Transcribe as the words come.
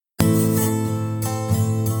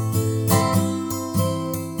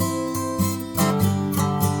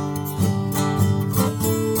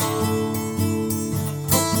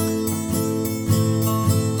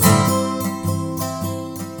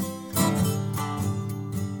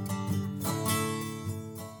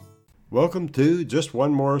Welcome to Just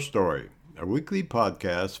One More Story, a weekly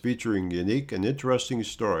podcast featuring unique and interesting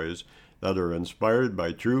stories that are inspired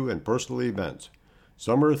by true and personal events.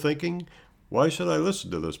 Some are thinking, why should I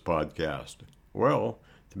listen to this podcast? Well,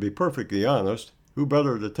 to be perfectly honest, who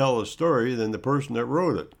better to tell a story than the person that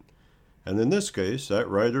wrote it? And in this case, that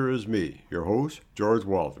writer is me, your host, George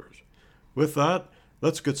Walters. With that,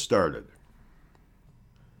 let's get started.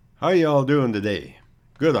 How y'all doing today?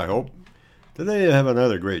 Good, I hope. Today I have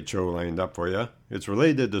another great show lined up for you. It's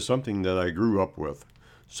related to something that I grew up with.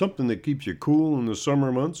 Something that keeps you cool in the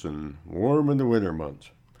summer months and warm in the winter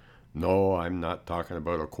months. No, I'm not talking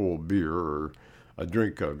about a cold beer or a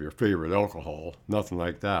drink of your favorite alcohol. Nothing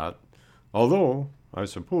like that. Although, I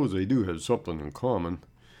suppose they do have something in common.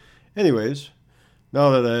 Anyways, now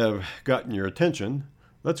that I have gotten your attention,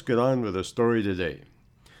 let's get on with the story today.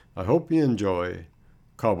 I hope you enjoy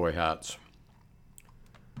cowboy hats.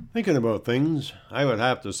 Thinking about things, I would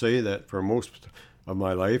have to say that for most of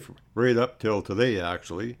my life, right up till today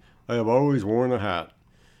actually, I have always worn a hat.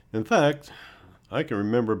 In fact, I can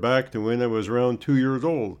remember back to when I was around 2 years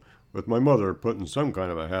old, with my mother putting some kind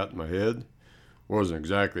of a hat in my head. Wasn't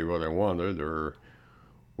exactly what I wanted or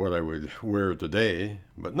what I would wear today,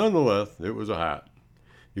 but nonetheless, it was a hat.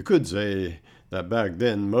 You could say that back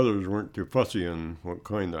then mothers weren't too fussy on what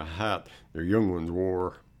kind of hat their young ones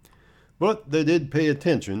wore. But they did pay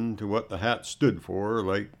attention to what the hat stood for,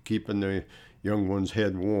 like keeping the young one's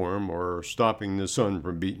head warm or stopping the sun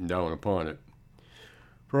from beating down upon it.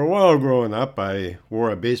 For a while growing up, I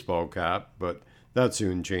wore a baseball cap, but that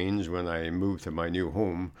soon changed when I moved to my new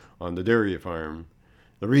home on the dairy farm.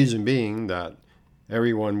 The reason being that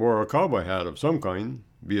everyone wore a cowboy hat of some kind,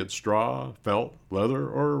 be it straw, felt, leather,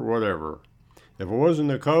 or whatever. If it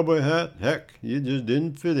wasn't a cowboy hat, heck, you just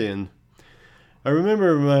didn't fit in. I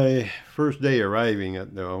remember my first day arriving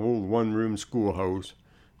at the old one-room schoolhouse.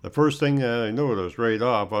 The first thing that I noticed right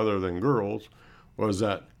off, other than girls, was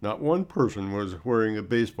that not one person was wearing a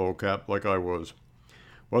baseball cap like I was.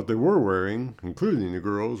 What they were wearing, including the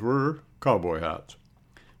girls, were cowboy hats.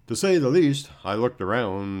 To say the least, I looked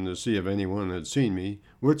around to see if anyone had seen me,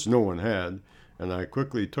 which no one had, and I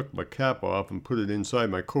quickly took my cap off and put it inside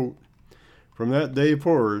my coat. From that day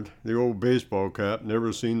forward, the old baseball cap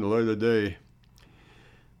never seen the light of day.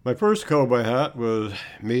 My first cowboy hat was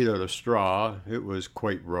made out of straw. It was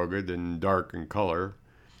quite rugged and dark in color.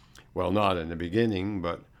 Well, not in the beginning,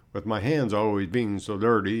 but with my hands always being so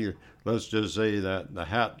dirty, let's just say that the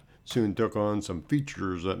hat soon took on some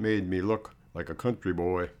features that made me look like a country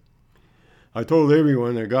boy. I told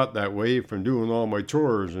everyone I got that way from doing all my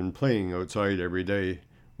chores and playing outside every day,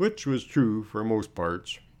 which was true for most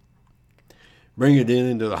parts. Bringing it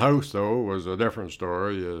into the house, though, was a different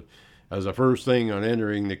story. As the first thing on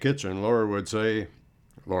entering the kitchen, Laura would say,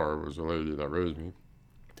 Laura was the lady that raised me,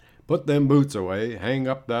 "Put them boots away, hang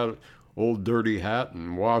up that old dirty hat,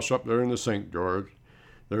 and wash up there in the sink, George.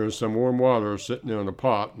 There is some warm water sitting on the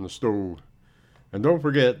pot in the stove. And don't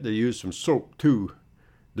forget to use some soap, too.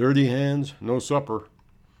 Dirty hands, no supper."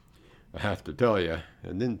 I have to tell you,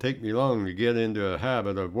 it didn't take me long to get into a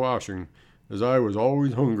habit of washing, as I was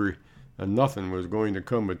always hungry, and nothing was going to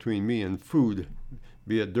come between me and food,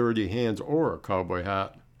 be it dirty hands or a cowboy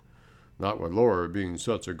hat. Not with Laura being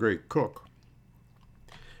such a great cook.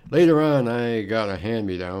 Later on, I got a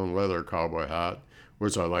hand-me-down leather cowboy hat,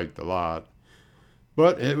 which I liked a lot,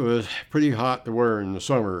 but it was pretty hot to wear in the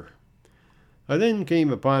summer. I then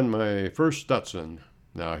came upon my first Stetson.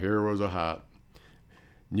 Now here was a hat.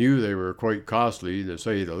 Knew they were quite costly, to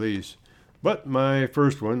say the least, but my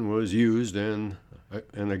first one was used and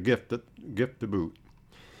a gift to boot.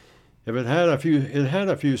 It had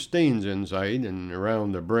a few stains inside and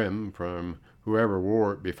around the brim from whoever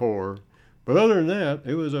wore it before, but other than that,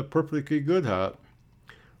 it was a perfectly good hat.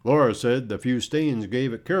 Laura said the few stains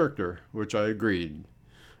gave it character, which I agreed.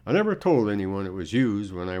 I never told anyone it was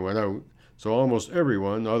used when I went out, so almost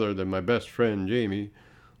everyone, other than my best friend Jamie,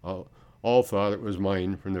 all thought it was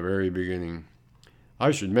mine from the very beginning. I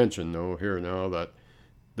should mention, though, here now that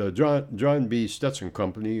the John B. Stetson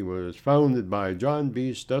Company was founded by John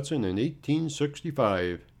B. Stetson in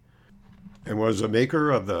 1865 and was the maker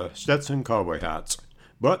of the Stetson cowboy hats,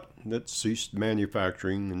 but it ceased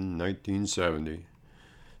manufacturing in 1970.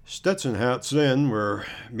 Stetson hats then were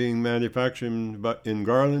being manufactured in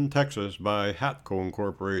Garland, Texas by Hatco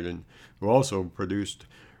Incorporated, who also produced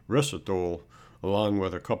Resitol along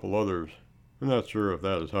with a couple others. I'm not sure if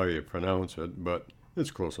that is how you pronounce it, but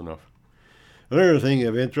it's close enough. Another thing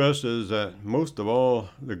of interest is that most of all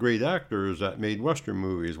the great actors that made Western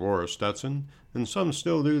movies wore a Stetson, and some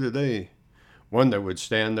still do today. One that would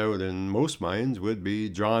stand out in most minds would be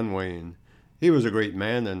John Wayne. He was a great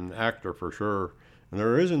man and actor for sure, and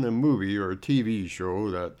there isn't a movie or a TV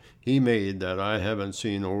show that he made that I haven't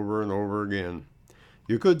seen over and over again.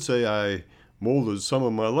 You could say I molded some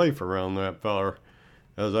of my life around that feller,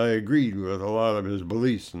 as I agreed with a lot of his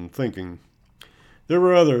beliefs and thinking. There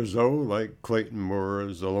were others, though, like Clayton Moore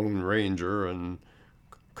as the Lone Ranger, and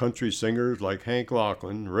country singers like Hank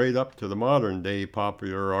Lachlan, right up to the modern-day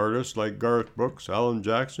popular artists like Garth Brooks, Alan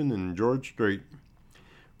Jackson, and George Strait.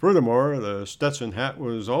 Furthermore, the Stetson hat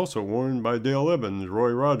was also worn by Dale Evans,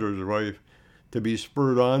 Roy Rogers' wife, to be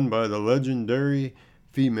spurred on by the legendary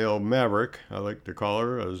female maverick, I like to call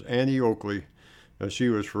her, as Annie Oakley, as she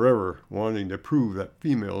was forever wanting to prove that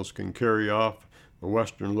females can carry off the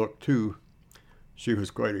Western look too. She was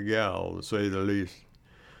quite a gal, to say the least.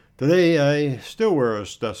 Today, I still wear a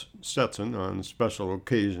Stetson on special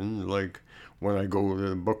occasions, like when I go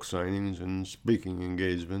to book signings and speaking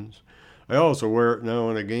engagements. I also wear it now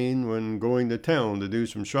and again when going to town to do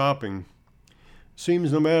some shopping.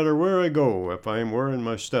 Seems no matter where I go, if I am wearing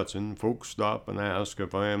my Stetson, folks stop and ask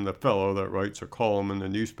if I am the fellow that writes a column in the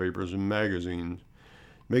newspapers and magazines.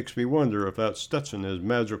 Makes me wonder if that Stetson has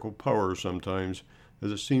magical powers sometimes,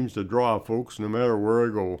 as it seems to draw folks no matter where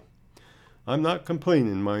I go. I'm not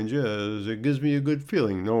complaining, mind you, as it gives me a good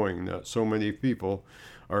feeling knowing that so many people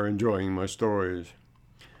are enjoying my stories.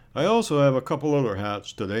 I also have a couple other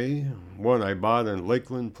hats today. One I bought in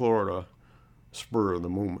Lakeland, Florida. Spur of the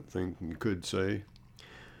moment thing, you could say.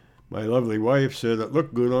 My lovely wife said it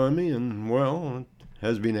looked good on me, and, well, it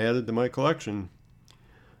has been added to my collection.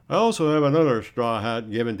 I also have another straw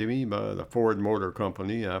hat given to me by the Ford Motor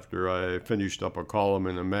Company after I finished up a column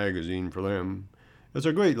in a magazine for them. It's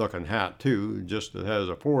a great-looking hat, too, just it has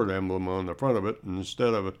a Ford emblem on the front of it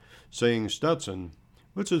instead of saying Stetson,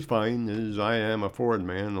 which is fine, as I am a Ford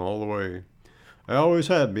man all the way. I always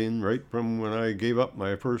have been, right from when I gave up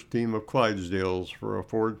my first team of Clydesdales for a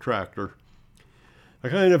Ford tractor. I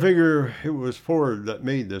kind of figure it was Ford that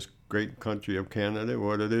made this great country of Canada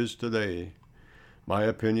what it is today. My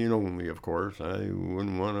opinion only, of course. I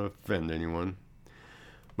wouldn't want to offend anyone.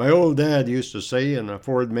 My old dad used to say, and a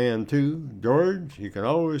Ford man too, George, you can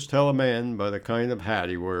always tell a man by the kind of hat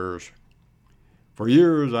he wears. For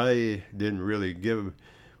years I didn't really give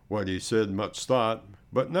what he said much thought,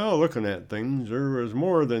 but now looking at things, there was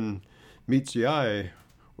more than meets the eye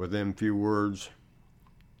with them few words.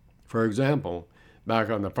 For example, back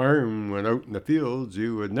on the farm when out in the fields,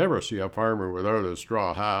 you would never see a farmer without a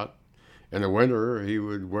straw hat. In the winter, he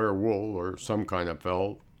would wear wool or some kind of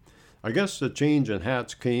felt. I guess the change in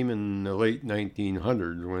hats came in the late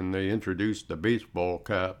 1900s when they introduced the baseball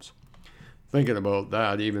caps. Thinking about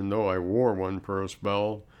that, even though I wore one for a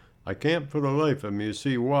spell, I can't for the life of me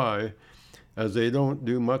see why, as they don't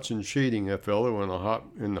do much in shading a fellow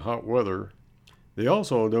in the hot weather. They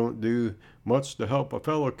also don't do much to help a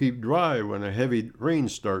fellow keep dry when a heavy rain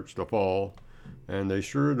starts to fall, and they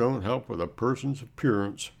sure don't help with a person's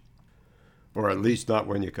appearance, or at least not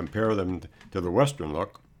when you compare them to the Western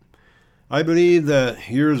look. I believe that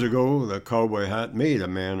years ago the cowboy hat made a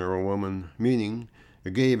man or a woman, meaning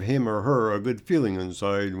it gave him or her a good feeling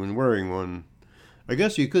inside when wearing one. I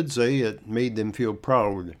guess you could say it made them feel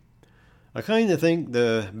proud. I kind of think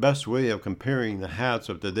the best way of comparing the hats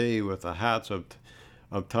of today with the hats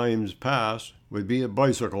of times past would be a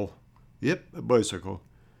bicycle. Yep, a bicycle.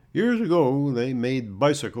 Years ago, they made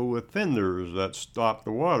bicycle with fenders that stopped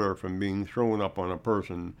the water from being thrown up on a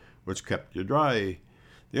person, which kept you dry.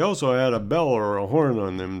 They also had a bell or a horn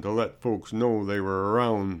on them to let folks know they were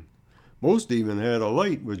around. Most even had a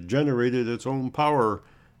light which generated its own power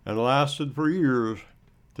and lasted for years.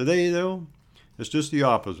 Today, though, it's just the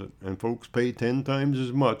opposite, and folks pay 10 times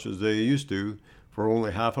as much as they used to for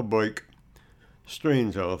only half a bike.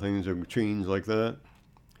 Strange how things have changed like that.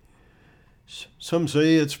 Some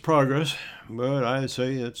say it's progress, but I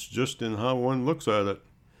say it's just in how one looks at it.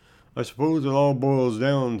 I suppose it all boils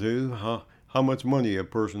down to how much money a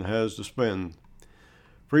person has to spend.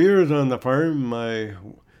 For years on the farm, my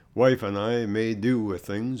wife and I made do with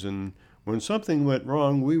things, and when something went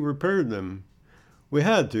wrong, we repaired them. We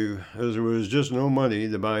had to, as there was just no money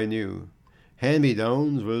to buy new.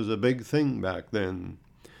 Hand-me-downs was a big thing back then.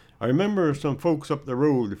 I remember some folks up the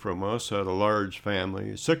road from us had a large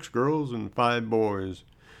family, 6 girls and 5 boys.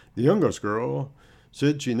 The youngest girl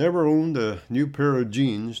said she never owned a new pair of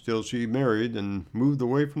jeans till she married and moved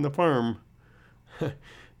away from the farm.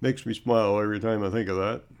 Makes me smile every time I think of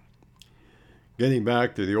that. Getting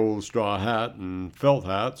back to the old straw hat and felt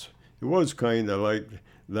hats, it was kind of like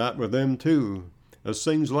that with them too, as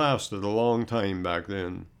things lasted a long time back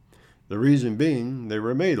then. The reason being, they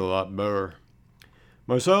were made a lot better.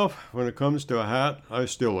 Myself, when it comes to a hat, I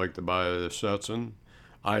still like to buy the Stetson.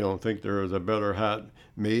 I don't think there is a better hat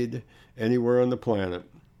made anywhere on the planet.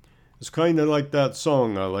 It's kind of like that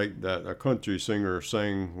song I like that a country singer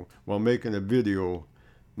sang while making a video,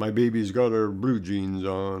 "My baby's got her blue jeans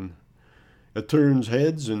on." It turns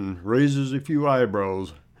heads and raises a few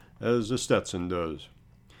eyebrows, as the Stetson does.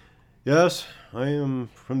 Yes, I am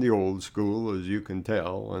from the old school, as you can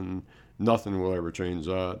tell, and nothing will ever change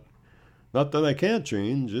that. Not that I can't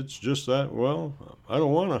change, it's just that, well, I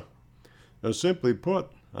don't want to. As simply put,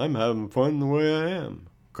 I'm having fun the way I am,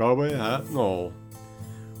 cowboy hat and all.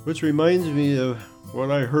 Which reminds me of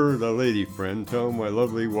what I heard a lady friend tell my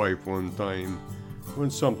lovely wife one time.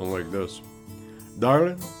 Went something like this: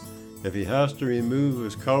 "Darling, if he has to remove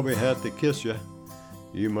his cowboy hat to kiss you,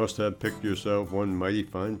 you must have picked yourself one mighty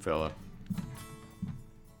fine fella."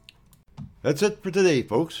 That's it for today,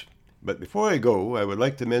 folks. But before I go, I would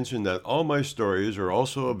like to mention that all my stories are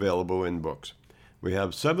also available in books. We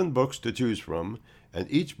have 7 books to choose from, and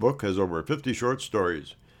each book has over 50 short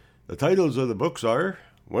stories. The titles of the books are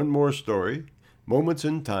One More Story, Moments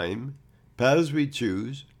in Time, Paths We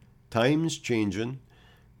Choose, Time's Changin',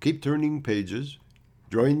 Keep Turning Pages,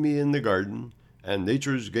 Join Me in the Garden, and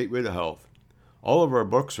Nature's Gateway to Health. All of our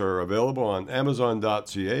books are available on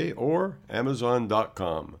Amazon.ca or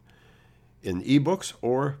Amazon.com, in ebooks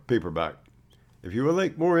or paperback. If you would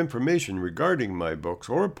like more information regarding my books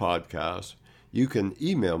or podcasts, you can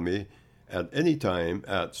email me at any time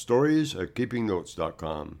at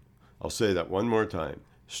stories@keepingnotes.com. I'll say that one more time,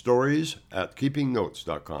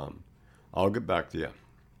 stories@keepingnotes.com. I'll get back to you.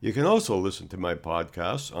 You can also listen to my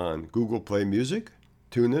podcasts on Google Play Music,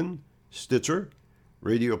 TuneIn, Stitcher,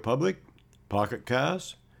 Radio Public, Pocket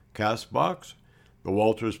Cast, Castbox, The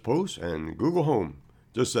Walters Post, and Google Home.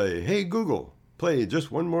 Just say, "Hey Google, play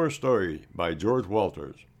Just One More Story" by George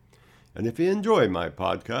Walters. And if you enjoy my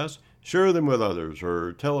podcasts, share them with others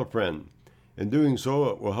or tell a friend. In doing so,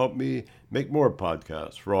 it will help me make more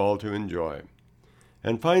podcasts for all to enjoy.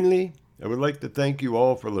 And finally, I would like to thank you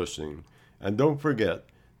all for listening. And don't forget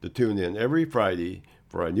to tune in every Friday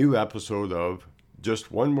for a new episode of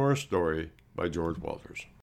Just One More Story by George Walters.